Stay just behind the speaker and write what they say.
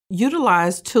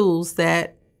utilize tools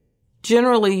that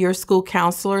generally your school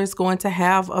counselor is going to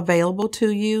have available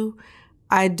to you.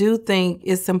 I do think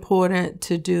it's important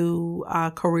to do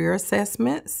career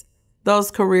assessments.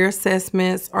 Those career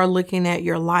assessments are looking at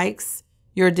your likes,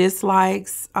 your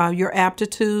dislikes, your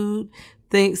aptitude,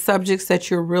 subjects that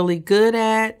you're really good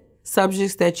at,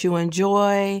 subjects that you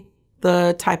enjoy,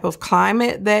 the type of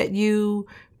climate that you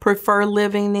prefer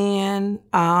living in,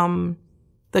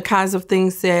 the kinds of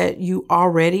things that you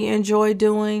already enjoy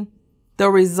doing. The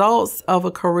results of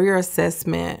a career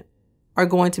assessment are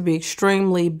going to be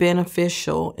extremely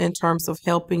beneficial in terms of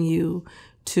helping you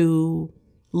to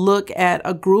look at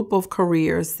a group of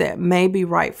careers that may be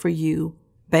right for you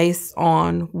based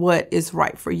on what is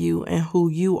right for you and who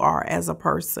you are as a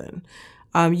person.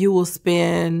 You will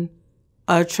spend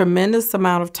a tremendous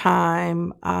amount of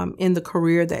time in the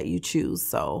career that you choose.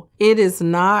 So it is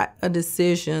not a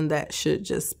decision that should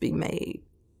just be made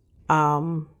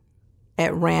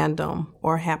at random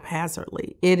or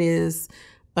haphazardly. It is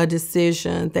a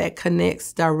decision that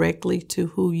connects directly to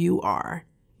who you are,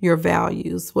 your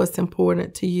values, what's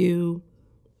important to you,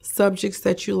 subjects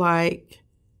that you like.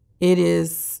 It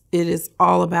is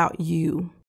all about you.